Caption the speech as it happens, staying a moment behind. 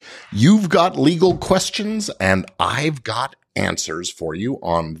You've got legal questions, and I've got answers for you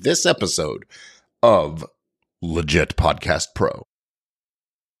on this episode of Legit Podcast Pro.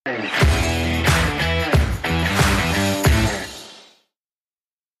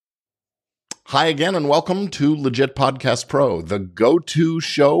 Hi again, and welcome to Legit Podcast Pro, the go-to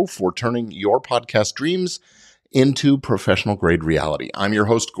show for turning your podcast dreams into professional-grade reality. I'm your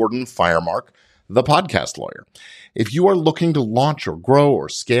host, Gordon Firemark, the podcast lawyer. If you are looking to launch or grow or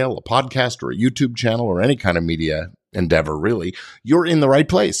scale a podcast or a YouTube channel or any kind of media endeavor, really, you're in the right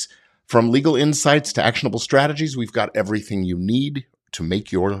place. From legal insights to actionable strategies, we've got everything you need to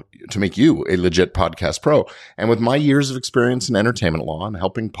make you a legit podcast pro. And with my years of experience in entertainment law and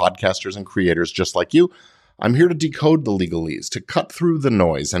helping podcasters and creators just like you, I'm here to decode the legalese, to cut through the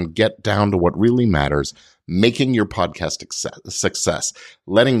noise and get down to what really matters, making your podcast a success,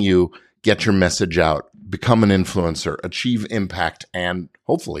 letting you get your message out, become an influencer, achieve impact, and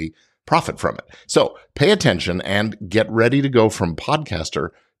hopefully profit from it. So pay attention and get ready to go from podcaster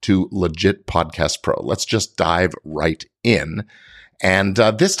to Legit Podcast Pro. Let's just dive right in. And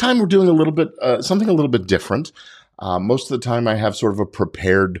this time we're doing something a little bit different. Most of the time I have sort of a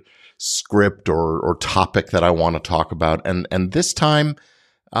prepared script or topic that I want to talk about. And this time,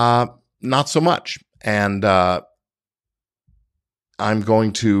 not so much. And I'm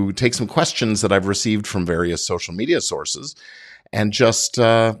going to take some questions that I've received from various social media sources and just,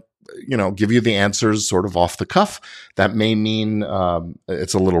 give you the answers sort of off the cuff. That may mean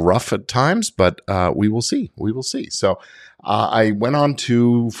it's a little rough at times, but we will see. We will see. So I went on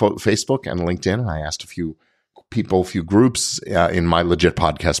to Facebook and LinkedIn, and I asked a few people, few groups in my Legit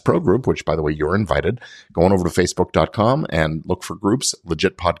Podcast Pro group, which, by the way, you're invited. Go on over to facebook.com and look for groups,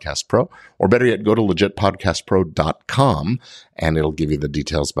 Legit Podcast Pro, or better yet, go to legitpodcastpro.com, and it'll give you the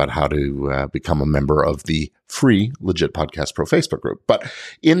details about how to become a member of the free Legit Podcast Pro Facebook group. But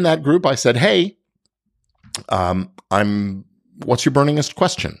in that group, I said, hey, what's your burningest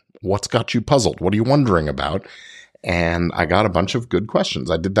question? What's got you puzzled? What are you wondering about? And I got a bunch of good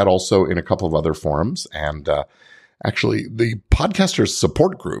questions. I did that also in a couple of other forums. And actually, the Podcasters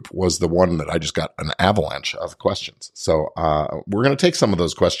Support Group was the one that I just got an avalanche of questions. So we're going to take some of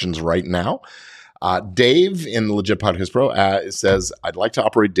those questions right now. Dave in the Legit Podcast Pro says, I'd like to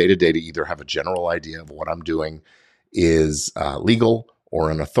operate day-to-day to either have a general idea of what I'm doing is legal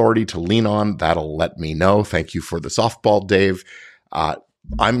or an authority to lean on. That'll let me know. Thank you for the softball, Dave.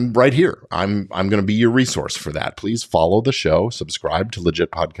 I'm right here. I'm going to be your resource for that. Please follow the show. Subscribe to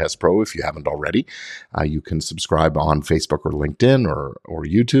Legit Podcast Pro if you haven't already. You can subscribe on Facebook or LinkedIn or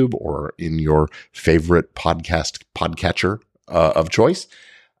YouTube or in your favorite podcatcher of choice.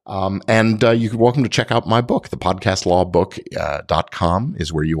 And you're welcome to check out my book. The podcastlawbook.com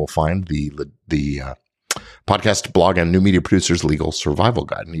is where you will find the podcast blog and new media producers legal survival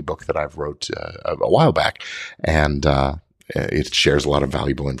guide, an ebook that I've wrote a while back. And it shares a lot of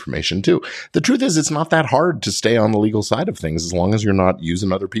valuable information too. The truth is, it's not that hard to stay on the legal side of things as long as you're not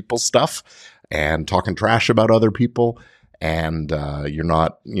using other people's stuff and talking trash about other people, and you're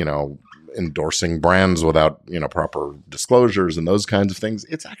not, endorsing brands without, proper disclosures and those kinds of things.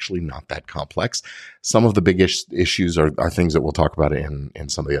 It's actually not that complex. Some of the biggest issues are things that we'll talk about in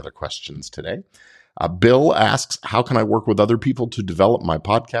some of the other questions today. Bill asks, how can I work with other people to develop my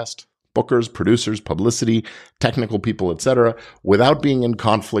podcast? Bookers, producers, publicity, technical people, etc., without being in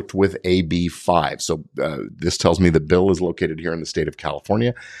conflict with AB5. So this tells me that Bill is located here in the state of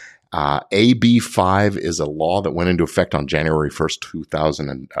California. AB5 is a law that went into effect on January 1st,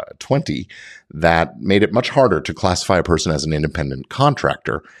 2020 that made it much harder to classify a person as an independent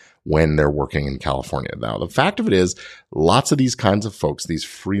contractor when they're working in California. Now, the fact of it is, lots of these kinds of folks, these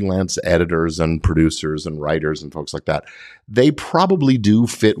freelance editors and producers and writers and folks like that, they probably do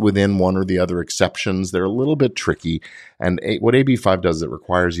fit within one or the other exceptions. They're a little bit tricky. And what AB5 does, it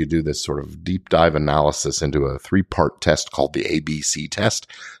requires you to do this sort of deep dive analysis into a 3-part test called the ABC test.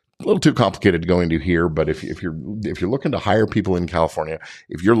 A little too complicated to go into here, but if you're looking to hire people in California,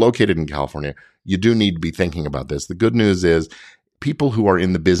 if you're located in California, you do need to be thinking about this. The good news is, people who are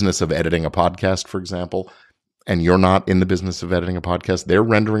in the business of editing a podcast, for example, and you're not in the business of editing a podcast, they're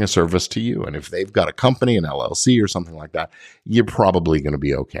rendering a service to you. And if they've got a company, an LLC or something like that, you're probably going to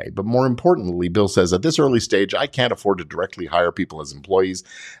be okay. But more importantly, Bill says, at this early stage, I can't afford to directly hire people as employees,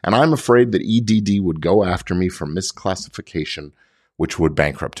 and I'm afraid that EDD would go after me for misclassification, which would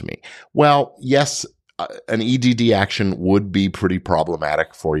bankrupt me. Well, yes, an EDD action would be pretty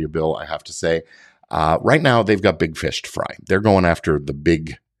problematic for you, Bill, I have to say. Right now, they've got big fish to fry. They're going after the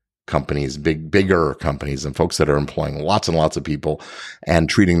big companies, bigger companies, and folks that are employing lots and lots of people and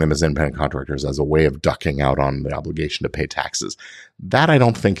treating them as independent contractors as a way of ducking out on the obligation to pay taxes. That I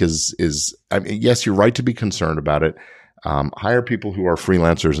don't think is, I mean, yes, you're right to be concerned about it. Hire people who are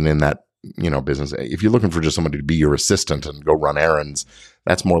freelancers and in that, business. If you're looking for just somebody to be your assistant and go run errands,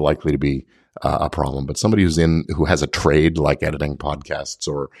 that's more likely to be a problem. But somebody who has a trade like editing podcasts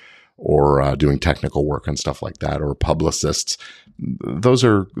or doing technical work and stuff like that, or publicists, those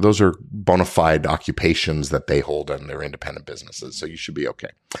are bona fide occupations that they hold in their independent businesses. So you should be okay.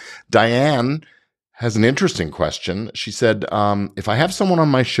 Diane has an interesting question. She said, if I have someone on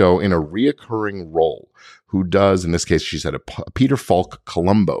my show in a reoccurring role who does, in this case, she said, a Peter Falk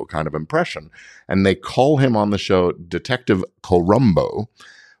Columbo kind of impression, and they call him on the show Detective Columbo,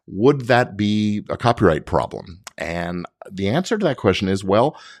 would that be a copyright problem? And the answer to that question is,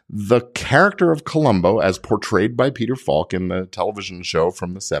 well, the character of Columbo, as portrayed by Peter Falk in the television show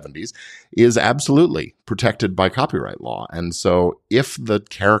from the 70s, is absolutely protected by copyright law. And so if the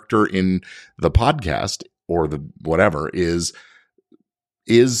character in the podcast or the whatever is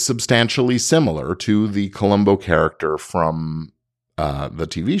substantially similar to the Columbo character from the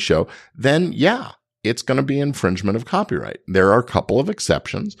TV show, then yeah, it's going to be infringement of copyright. There are a couple of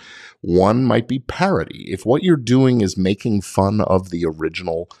exceptions. One might be parody. If what you're doing is making fun of the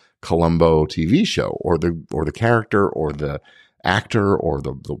original Columbo TV show, or the character, or the actor, or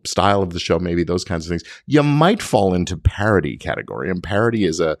the style of the show, maybe those kinds of things, you might fall into parody category. And parody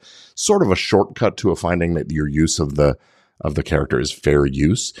is a sort of a shortcut to a finding that your use of the character is fair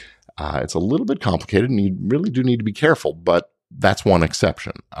use. It's a little bit complicated, and you really do need to be careful, but that's one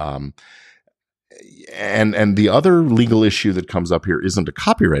exception. And the other legal issue that comes up here isn't a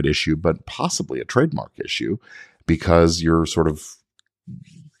copyright issue, but possibly a trademark issue, because you're sort of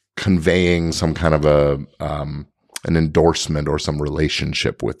conveying some kind of an endorsement or some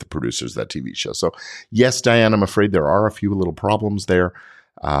relationship with the producers of that TV show. So yes, Diane, I'm afraid there are a few little problems there.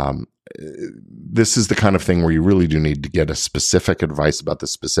 This is the kind of thing where you really do need to get a specific advice about the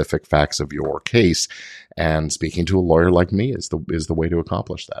specific facts of your case, and speaking to a lawyer like me is the way to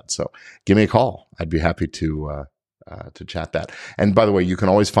accomplish that. So give me a call. I'd be happy to chat that. And by the way, you can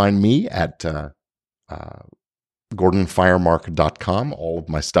always find me at GordonFiremark.com. All of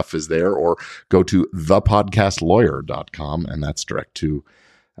my stuff is there, or go to thepodcastlawyer.com, and that's direct to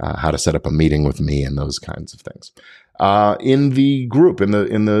how to set up a meeting with me and those kinds of things. In the group, in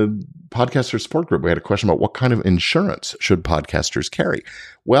the podcaster support group, we had a question about what kind of insurance should podcasters carry.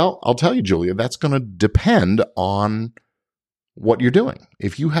 Well, I'll tell you, Julia, that's going to depend on what you're doing.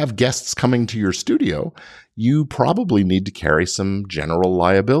 If you have guests coming to your studio, you probably need to carry some general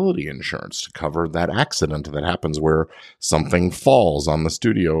liability insurance to cover that accident that happens where something falls in the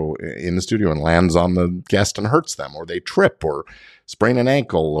studio and lands on the guest and hurts them, or they trip or sprain an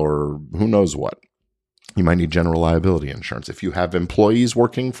ankle, or who knows what. You might need general liability insurance. If you have employees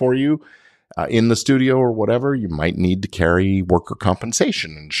working for you in the studio or whatever, you might need to carry worker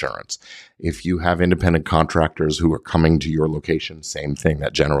compensation insurance. If you have independent contractors who are coming to your location, same thing,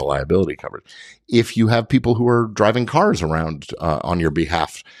 that general liability coverage. If you have people who are driving cars around on your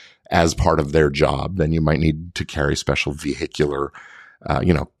behalf as part of their job, then you might need to carry special vehicular,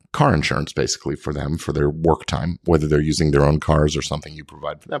 car insurance basically for them for their work time, whether they're using their own cars or something you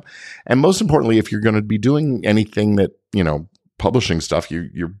provide for them. And most importantly, if you're going to be doing anything that, publishing stuff,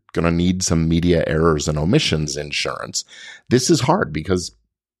 you're going to need some media errors and omissions insurance. This is hard because,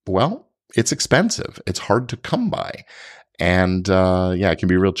 well, it's expensive. It's hard to come by. And it can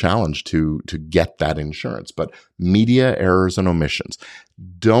be a real challenge to get that insurance. But media errors and omissions,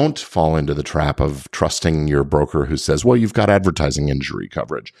 don't fall into the trap of trusting your broker who says, well, you've got advertising injury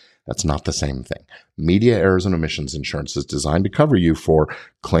coverage. That's not the same thing. Media errors and omissions insurance is designed to cover you for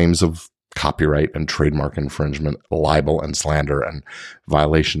claims of copyright and trademark infringement, libel and slander, and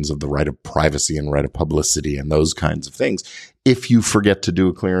violations of the right of privacy and right of publicity and those kinds of things. If you forget to do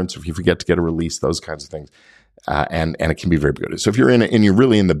a clearance, or if you forget to get a release, those kinds of things. And it can be very good. So if you're you're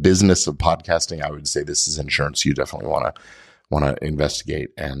really in the business of podcasting, I would say this is insurance you definitely want to investigate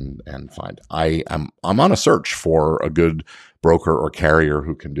and find. I'm on a search for a good broker or carrier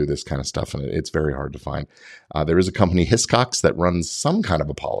who can do this kind of stuff, and it's very hard to find. There is a company, Hiscox, that runs some kind of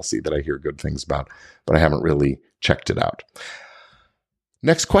a policy that I hear good things about, but I haven't really checked it out.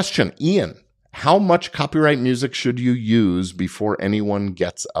 Next question, Ian. How much copyright music should you use before anyone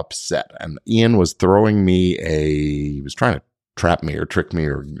gets upset? And Ian was throwing me he was trying to trap me or trick me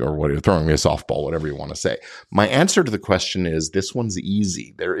or what, throwing me a softball, whatever you want to say. My answer to the question is, this one's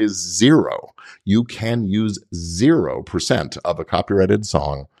easy. There is zero. You can use 0% of a copyrighted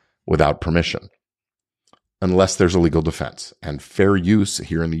song without permission. unless there's a legal defense. And fair use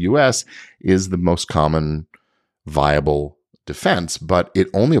here in the US is the most common viable defense, but it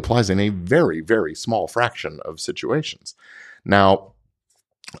only applies in a very, very small fraction of situations. Now,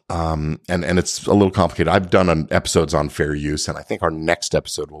 and it's a little complicated. I've done episodes on fair use, and I think our next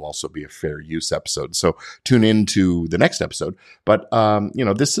episode will also be a fair use episode. So tune into the next episode. But,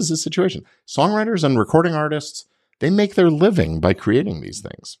 this is a situation. Songwriters and recording artists, they make their living by creating these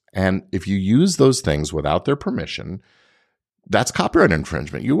things. And if you use those things without their permission, that's copyright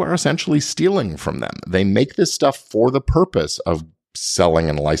infringement. You are essentially stealing from them. They make this stuff for the purpose of selling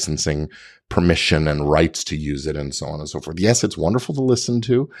and licensing permission and rights to use it and so on and so forth. Yes, it's wonderful to listen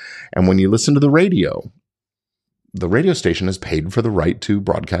to. And when you listen to the radio station is paid for the right to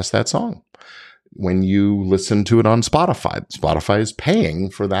broadcast that song. When you listen to it on Spotify is paying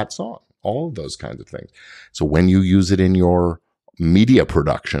for that song. All of those kinds of things. So when you use it in your media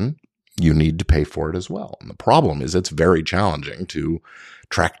production, you need to pay for it as well. And the problem is it's very challenging to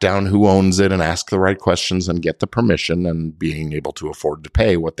track down who owns it and ask the right questions and get the permission, and being able to afford to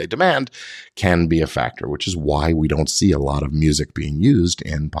pay what they demand can be a factor, which is why we don't see a lot of music being used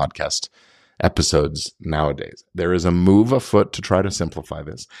in podcast episodes nowadays. There is a move afoot to try to simplify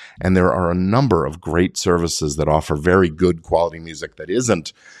this. And there are a number of great services that offer very good quality music that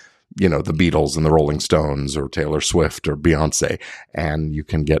isn't the Beatles and the Rolling Stones or Taylor Swift or Beyonce, and you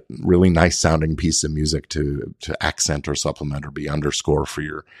can get really nice sounding piece of music to accent or supplement or be underscore for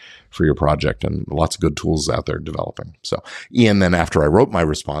your project, and lots of good tools out there developing. So Ian, then after I wrote my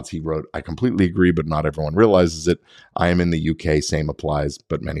response, he wrote, "I completely agree, but not everyone realizes it. I am in the UK, same applies,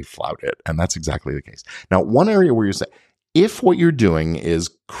 but many flout it." And that's exactly the case. Now, one area where you say, if what you're doing is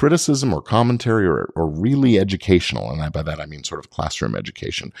criticism or commentary or really educational, and by that I mean sort of classroom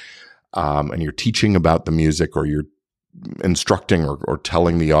education, and you're teaching about the music, or you're instructing or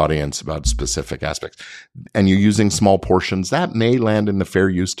telling the audience about specific aspects, and you're using small portions, that may land in the fair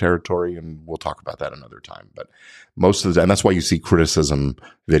use territory, and we'll talk about that another time. But most of the time, and that's why you see criticism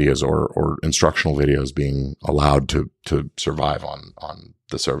videos or instructional videos being allowed to survive on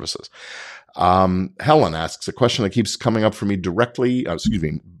the services. Helen asks a question that keeps coming up for me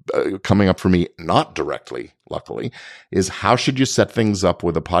coming up for me not directly, luckily, is how should you set things up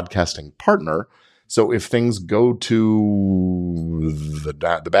with a podcasting partner? So if things go to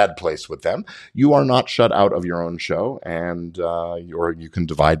the bad place with them, you are not shut out of your own show, and or you can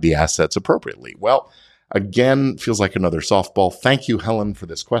divide the assets appropriately. Well, again, feels like another softball. Thank you, Helen, for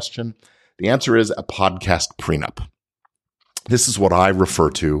this question. The answer is a podcast prenup. This is what I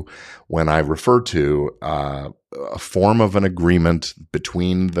refer to when I refer to a form of an agreement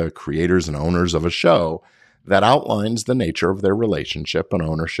between the creators and owners of a show that outlines the nature of their relationship and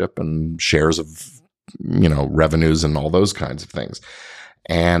ownership and shares of, revenues and all those kinds of things.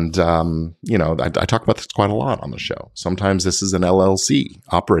 And, I talk about this quite a lot on the show. Sometimes this is an LLC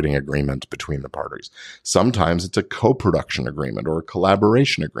operating agreement between the parties. Sometimes it's a co-production agreement or a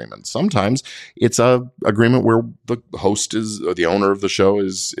collaboration agreement. Sometimes it's a agreement where the host or the owner of the show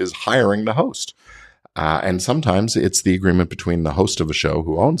is hiring the host. And sometimes it's the agreement between the host of a show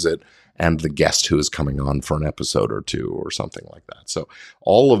who owns it and the guest who is coming on for an episode or two or something like that. So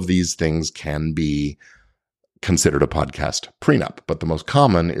all of these things can be considered a podcast prenup, but the most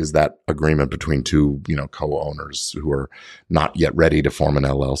common is that agreement between two, co-owners who are not yet ready to form an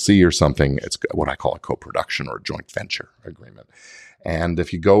LLC or something. It's what I call a co-production or a joint venture agreement. And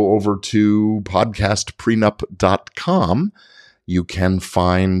if you go over to podcastprenup.com, you can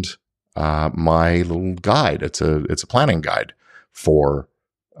find my little guide. It's a planning guide for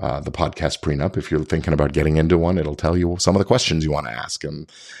the podcast prenup. If you're thinking about getting into one, it'll tell you some of the questions you want to ask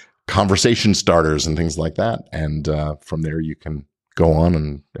and conversation starters and things like that. And from there, you can go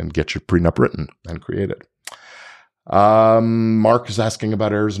on and get your prenup written and create it. Mark is asking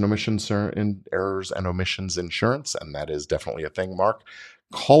about errors and omissions insurance, and that is definitely a thing, Mark.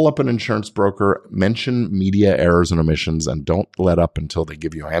 Call up an insurance broker, mention media errors and omissions, and don't let up until they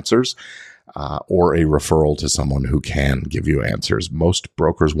give you answers. Or a referral to someone who can give you answers. Most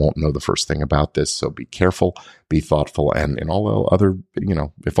brokers won't know the first thing about this, so be careful, be thoughtful, and in all other,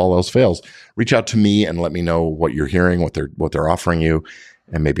 if all else fails, reach out to me and let me know what you're hearing, what they're offering you,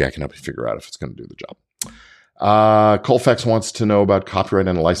 and maybe I can help you figure out if it's going to do the job. Colfax wants to know about copyright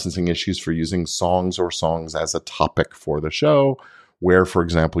and licensing issues for using songs as a topic for the show, where, for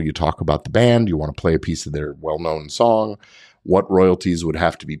example, you talk about the band, you want to play a piece of their well-known song. What royalties would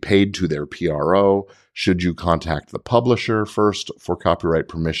have to be paid to their PRO? Should you contact the publisher first for copyright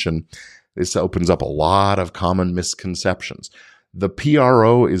permission? This opens up a lot of common misconceptions. The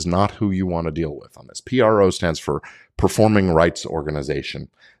PRO is not who you want to deal with on this. PRO stands for Performing Rights Organization.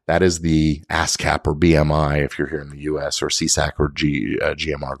 That is the ASCAP or BMI if you're here in the US, or CSAC or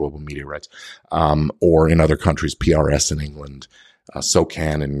GMR, Global Media Rights, or in other countries, PRS in England,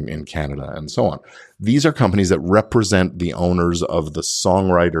 SOCAN in Canada, and so on. These are companies that represent the owners of the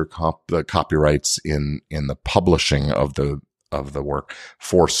songwriter the copyrights in the publishing of the work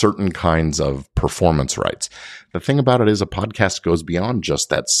for certain kinds of performance rights. The thing about it is a podcast goes beyond just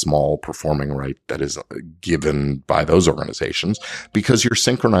that small performing right that is given by those organizations, because you're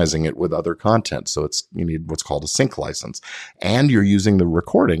synchronizing it with other content. So you need what's called a sync license, and you're using the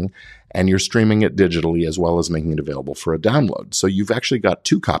recording and you're streaming it digitally as well as making it available for a download. So you've actually got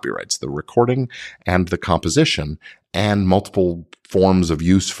two copyrights, the recording and the composition, and multiple forms of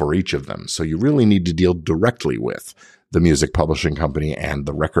use for each of them. So you really need to deal directly with the music publishing company and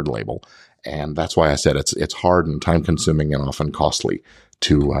the record label. And that's why I said it's hard and time consuming and often costly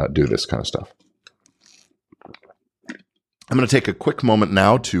to do this kind of stuff. I'm going to take a quick moment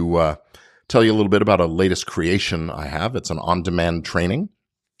now to tell you a little bit about a latest creation I have. It's an on-demand training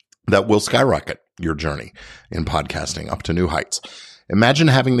that will skyrocket your journey in podcasting up to new heights. Imagine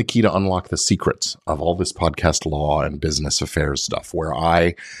having the key to unlock the secrets of all this podcast law and business affairs stuff, where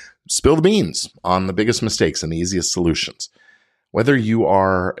I spill the beans on the biggest mistakes and the easiest solutions. Whether you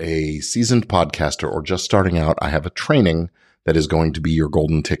are a seasoned podcaster or just starting out, I have a training that is going to be your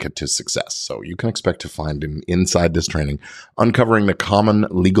golden ticket to success. So you can expect to find inside this training, uncovering the common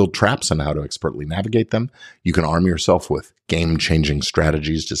legal traps and how to expertly navigate them. You can arm yourself with game-changing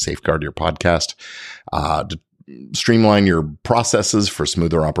strategies to safeguard your podcast, to streamline your processes for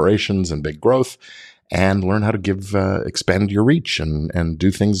smoother operations and big growth, and learn how to expand your reach and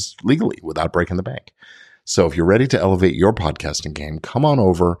do things legally without breaking the bank. So if you're ready to elevate your podcasting game, come on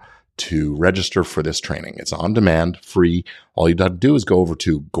over to register for this training. It's on demand, free. All you got to do is go over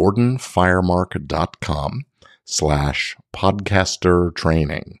to gordonfiremark.com/podcaster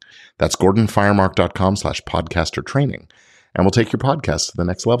training. That's gordonfiremark.com/podcaster training. And we'll take your podcast to the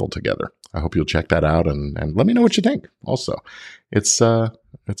next level together. I hope you'll check that out and let me know what you think. Also, it's a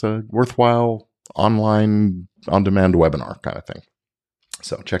worthwhile online on-demand webinar kind of thing.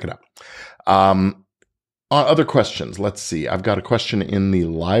 So check it out. Other questions. Let's see. I've got a question in the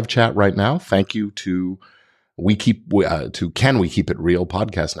live chat right now. Thank you to Can We Keep It Real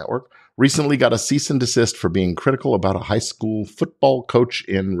Podcast Network. Recently got a cease and desist for being critical about a high school football coach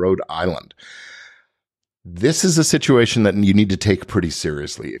in Rhode Island. This is a situation that you need to take pretty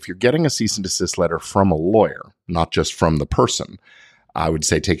seriously. If you're getting a cease and desist letter from a lawyer, not just from the person, I would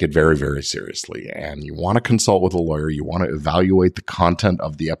say take it very, very seriously. And you want to consult with a lawyer. You want to evaluate the content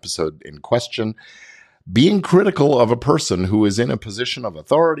of the episode in question. Being critical of a person who is in a position of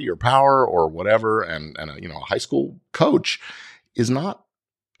authority or power or whatever, and a high school coach is not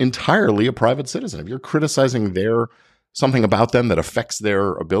entirely a private citizen. If you're criticizing something about them that affects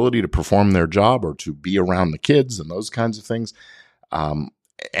their ability to perform their job or to be around the kids and those kinds of things,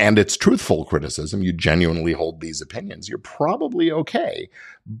 and it's truthful criticism, you genuinely hold these opinions, you're probably okay.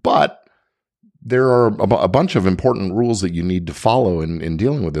 But there are a bunch of important rules that you need to follow in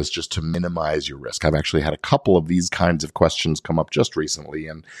dealing with this just to minimize your risk. I've actually had a couple of these kinds of questions come up just recently.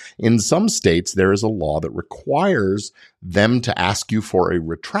 And in some states, there is a law that requires them to ask you for a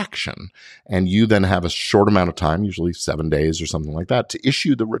retraction. And you then have a short amount of time, usually 7 days or something like that, to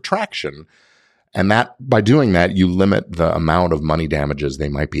issue the retraction. And that, by doing that, you limit the amount of money damages they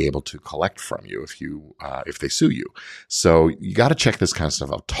might be able to collect from you if they sue you. So you got to check this kind of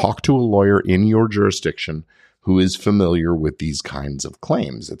stuff out. Talk to a lawyer in your jurisdiction who is familiar with these kinds of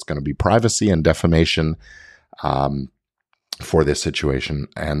claims. It's going to be privacy and defamation for this situation,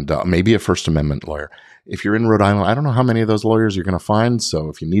 and maybe a First Amendment lawyer. If you're in Rhode Island, I don't know how many of those lawyers you're going to find. So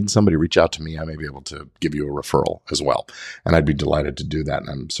if you need somebody, reach out to me. I may be able to give you a referral as well. And I'd be delighted to do that. And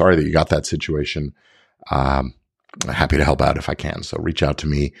I'm sorry that you got that situation. I'm happy to help out if I can. So reach out to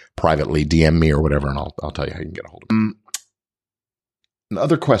me privately, DM me or whatever, and I'll tell you how you can get a hold of me.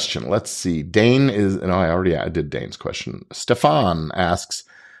 Another question. Let's see. Dane I did Dane's question. Stefan asks,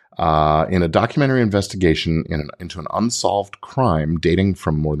 in a documentary investigation into an unsolved crime dating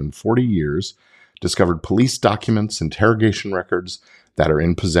from more than 40 years, discovered police documents, interrogation records that are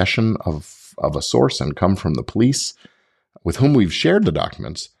in possession of a source and come from the police with whom we've shared the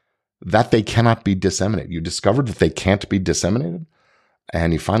documents, that they cannot be disseminated. You discovered that they can't be disseminated,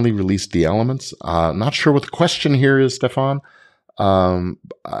 and you finally released the elements. Not sure what the question here is, Stefan.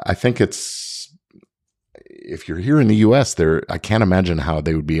 I think if you're here in the U.S., I can't imagine how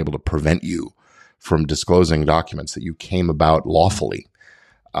they would be able to prevent you from disclosing documents that you came about lawfully.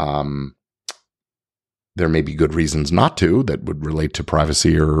 There may be good reasons not to that would relate to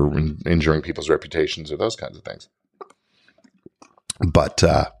privacy or injuring people's reputations or those kinds of things. But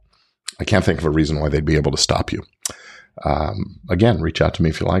I can't think of a reason why they'd be able to stop you. Again, reach out to me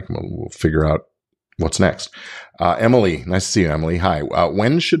if you like. We'll figure out what's next. Emily, nice to see you, Emily. Hi.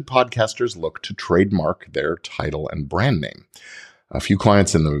 When should podcasters look to trademark their title and brand name? A few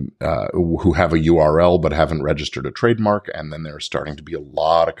clients in the who have a URL but haven't registered a trademark, and then there's starting to be a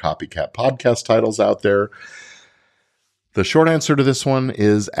lot of copycat podcast titles out there. The short answer to this one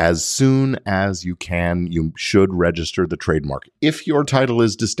is as soon as you can, you should register the trademark if your title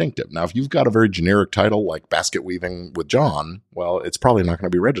is distinctive. Now, if you've got a very generic title like Basket Weaving with John, well, it's probably not going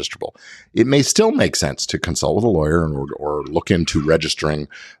to be registrable. It may still make sense to consult with a lawyer or look into registering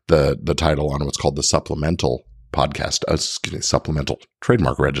the title on what's called the supplemental supplemental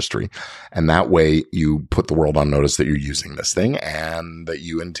trademark registry. And that way you put the world on notice that you're using this thing and that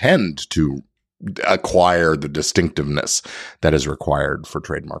you intend to acquire the distinctiveness that is required for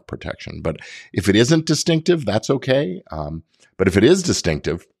trademark protection. But if it isn't distinctive, that's okay. But if it is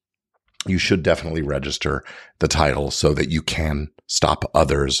distinctive, you should definitely register the title so that you can stop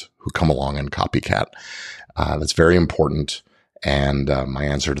others who come along and copycat. That's very important. And my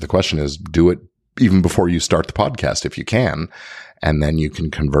answer to the question is do it even before you start the podcast if you can. And then you can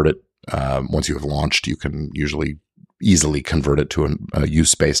convert it. Once you have launched, you can usually easily convert it to a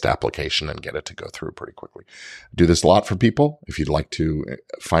use-based application and get it to go through pretty quickly. I do this a lot for people. If you'd like to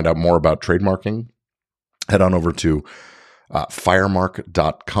find out more about trademarking, head on over to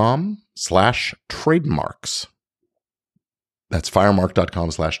firemark.com/trademarks. That's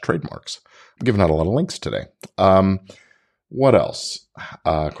firemark.com/trademarks. I'm giving out a lot of links today. What else?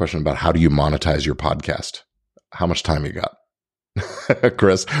 Question about how do you monetize your podcast? How much time you got?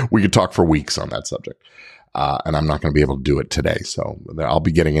 Chris, we could talk for weeks on that subject. And I'm not going to be able to do it today. So I'll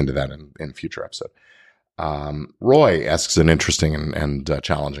be getting into that in a future episode. Roy asks an interesting and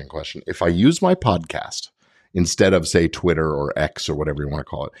challenging question. If I use my podcast instead of, say, Twitter or X or whatever you want to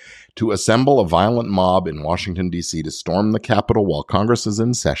call it, to assemble a violent mob in Washington, D.C. to storm the Capitol while Congress is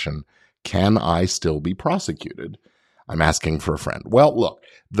in session, can I still be prosecuted? I'm asking for a friend. Well, look,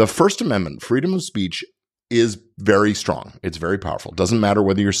 the First Amendment, freedom of speech, is very strong. It's very powerful. It doesn't matter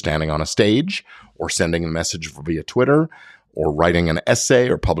whether you're standing on a stage or sending a message via Twitter or writing an essay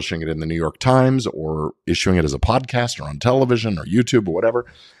or publishing it in the New York Times or issuing it as a podcast or on television or YouTube or whatever.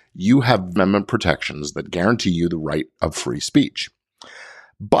 You have amendment protections that guarantee you the right of free speech.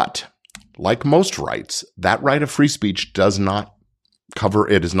 But like most rights, that right of free speech does not cover,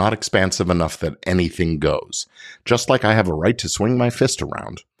 it is not expansive enough that anything goes. Just like I have a right to swing my fist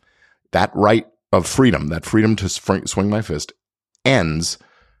around, that right of freedom, that freedom to swing my fist ends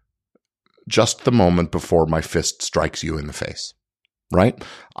just the moment before my fist strikes you in the face, right?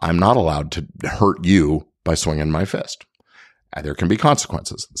 I'm not allowed to hurt you by swinging my fist. There can be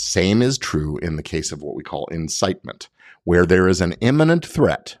consequences. Same is true in the case of what we call incitement, where there is an imminent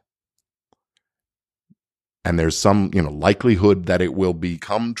threat and there's some, likelihood that it will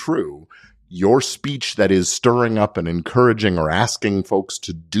become true. Your speech that is stirring up and encouraging or asking folks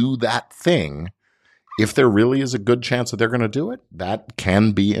to do that thing, if there really is a good chance that they're going to do it, that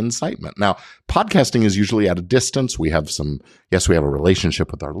can be incitement. Now, podcasting is usually at a distance. We have we have a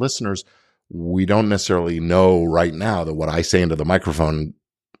relationship with our listeners. We don't necessarily know right now that what I say into the microphone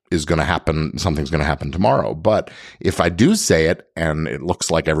is going to happen, something's going to happen tomorrow. But if I do say it and it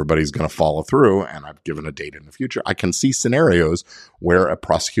looks like everybody's going to follow through and I've given a date in the future, I can see scenarios where a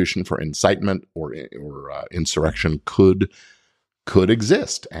prosecution for incitement or insurrection could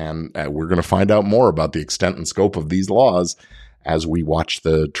exist. And we're going to find out more about the extent and scope of these laws as we watch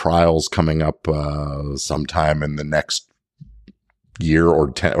the trials coming up sometime in the next year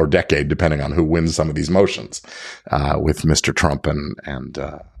or decade, depending on who wins some of these motions with Mr. Trump and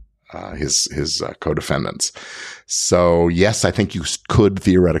his co-defendants. So yes, I think you could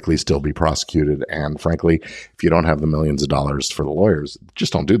theoretically still be prosecuted. And frankly, if you don't have the millions of dollars for the lawyers,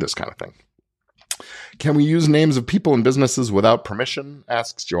 just don't do this kind of thing. Can we use names of people and businesses without permission?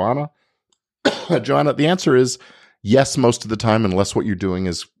 Asks Joanna. Joanna, the answer is yes, most of the time, unless what you're doing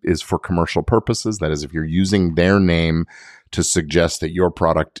is for commercial purposes. That is, if you're using their name to suggest that your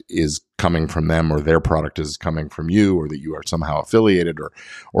product is coming from them or their product is coming from you, or that you are somehow affiliated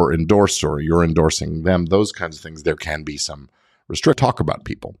or endorsed, or you're endorsing them, those kinds of things, there can be some talk about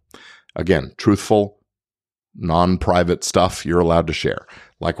people. Again, truthful, non-private stuff you're allowed to share.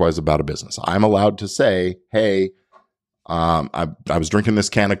 Likewise about a business. I'm allowed to say, hey, I was drinking this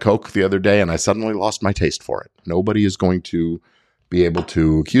can of Coke the other day and I suddenly lost my taste for it. Nobody is going to be able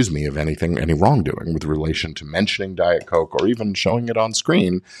to accuse me of any wrongdoing with relation to mentioning Diet Coke or even showing it on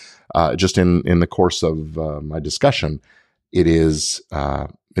screen, just in the course of my discussion. It is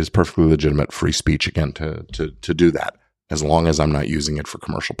perfectly legitimate free speech again to do that, as long as I'm not using it for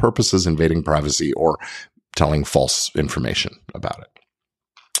commercial purposes, invading privacy, or telling false information about it.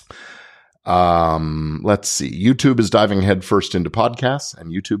 Let's see. YouTube is diving headfirst into podcasts,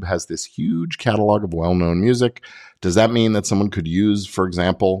 and YouTube has this huge catalog of well-known music. Does that mean that someone could use, for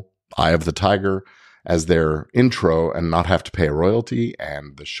example, Eye of the Tiger as their intro and not have to pay a royalty?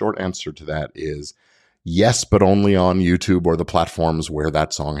 And the short answer to that is yes, but only on YouTube or the platforms where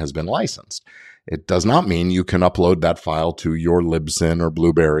that song has been licensed. It does not mean you can upload that file to your Libsyn or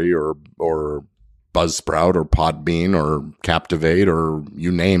Blueberry or Buzzsprout or Podbean or Captivate or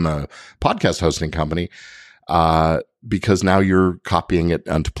you name a podcast hosting company, because now you're copying it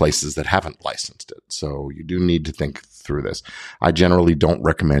onto places that haven't licensed it. So you do need to think through this. I generally don't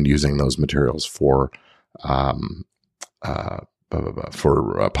recommend using those materials for podcasts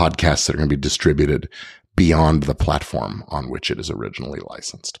that are going to be distributed beyond the platform on which it is originally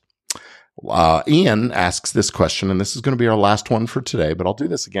licensed. Ian asks this question, and this is going to be our last one for today, but I'll do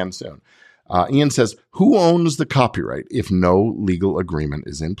this again soon. Ian says, who owns the copyright if no legal agreement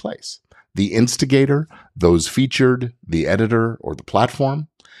is in place? The instigator, those featured, the editor, or the platform?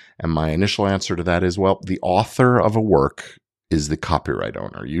 And my initial answer to that is, well, the author of a work is the copyright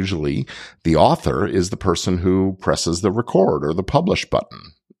owner. Usually, the author is the person who presses the record or the publish button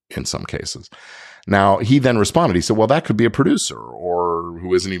in some cases. Now, he then responded. He said, well, that could be a producer or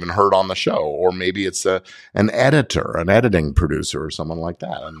who isn't even heard on the show, or maybe it's an editor, an editing producer or someone like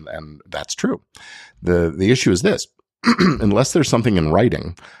that. And that's true. The issue is this. Unless there's something in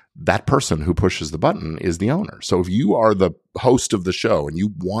writing, that person who pushes the button is the owner. So if you are the host of the show and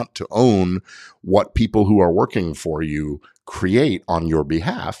you want to own what people who are working for you create on your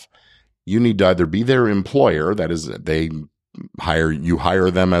behalf, you need to either be their employer, that is, you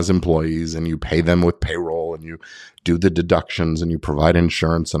hire them as employees and you pay them with payroll and you do the deductions and you provide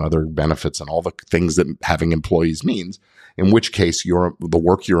insurance and other benefits and all the things that having employees means, in which case the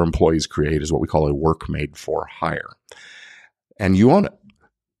work your employees create is what we call a work made for hire. And you own it.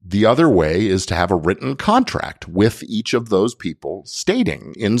 The other way is to have a written contract with each of those people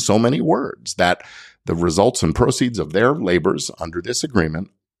stating in so many words that the results and proceeds of their labors under this agreement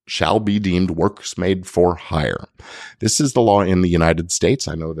shall be deemed works made for hire. This is the law in the United States.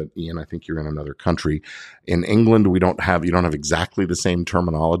 I know that, Ian, I think you're in another country. In England, you don't have exactly the same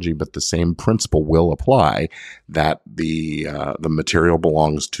terminology, but the same principle will apply, that the material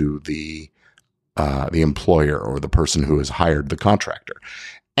belongs to the employer or the person who has hired the contractor.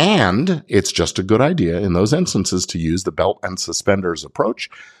 And it's just a good idea in those instances to use the belt and suspenders approach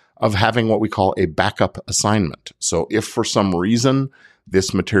of having what we call a backup assignment. So if for some reason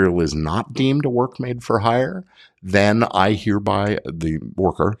this material is not deemed a work made for hire, then the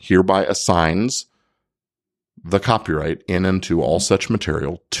worker hereby assigns the copyright in and to all such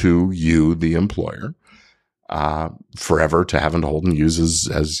material to you, the employer, forever to have and hold and use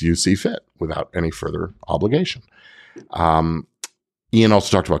as you see fit without any further obligation. Ian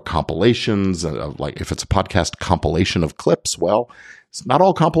also talked about compilations, like if it's a podcast compilation of clips. Well, not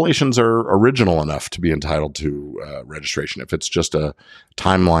all compilations are original enough to be entitled to registration. If it's just a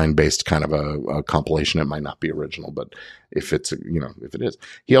timeline-based kind of a compilation, it might not be original. But if it's, if it is,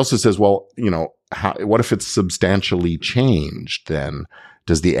 he also says, well, what if it's substantially changed? Then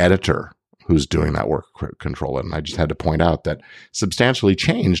does the editor who's doing that work control it? And I just had to point out that substantially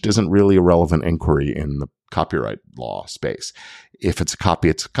changed isn't really a relevant inquiry in the copyright law space. If it's a copy,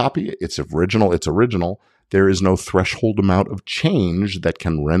 it's a copy. It's original, it's original. There is no threshold amount of change that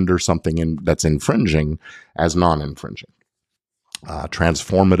can render something that's infringing as non-infringing.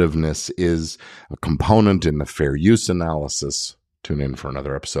 Transformativeness is a component in the fair use analysis. Tune in for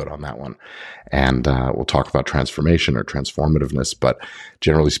another episode on that one. And we'll talk about transformation or transformativeness. But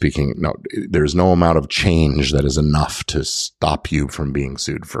generally speaking, no, there's no amount of change that is enough to stop you from being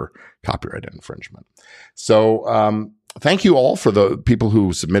sued for copyright infringement. So thank you all for the people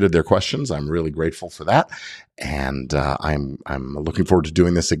who submitted their questions. I'm really grateful for that. And I'm looking forward to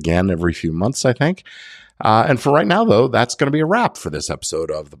doing this again every few months, I think. And for right now, though, that's going to be a wrap for this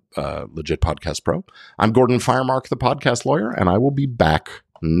episode of the Legit Podcast Pro. I'm Gordon Firemark, the podcast lawyer, and I will be back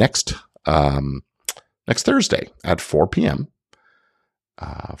next Thursday at 4 p.m.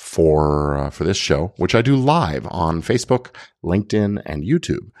 For this show, which I do live on Facebook, LinkedIn, and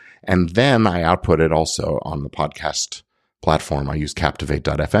YouTube. And then I output it also on the podcast platform. I use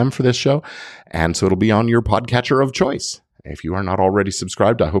Captivate.fm for this show. And so it'll be on your podcatcher of choice. If you are not already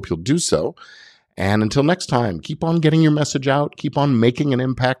subscribed, I hope you'll do so. And until next time, keep on getting your message out, keep on making an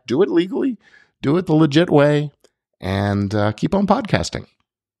impact, do it legally, do it the legit way, and keep on podcasting.